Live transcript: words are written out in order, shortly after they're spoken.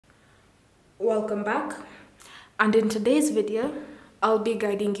Welcome back, and in today's video I'll be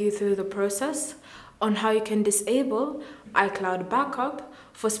guiding you through the process on how you can disable iCloud backup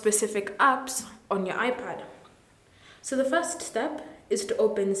for specific apps on your iPad. So the first step is to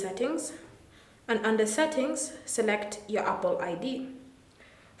open Settings, and under Settings select your Apple ID.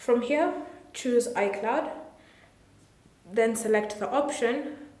 From here choose iCloud, then select the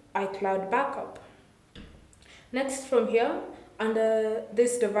option iCloud backup. Next, from here under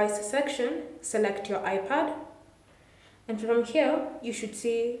this device section, select your iPad, and from here you should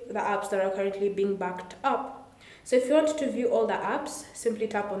see the apps that are currently being backed up. So if you want to view all the apps, simply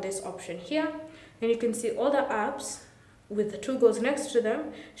tap on this option here, and you can see all the apps with the toggles next to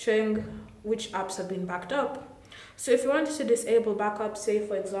them showing which apps have been backed up. So if you want to disable backup, say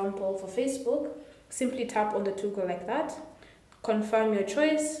for example for Facebook, simply tap on the toggle like that, confirm your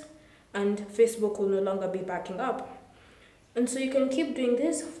choice, and Facebook will no longer be backing up. And so you can keep doing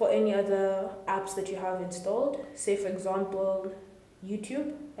this for any other apps that you have installed. Say for example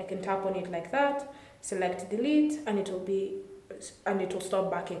YouTube, I can tap on it like that, select delete, and it will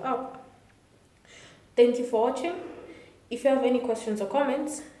stop backing up. Thank you for watching. If you have any questions or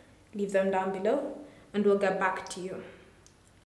comments, leave them down below and we'll get back to you.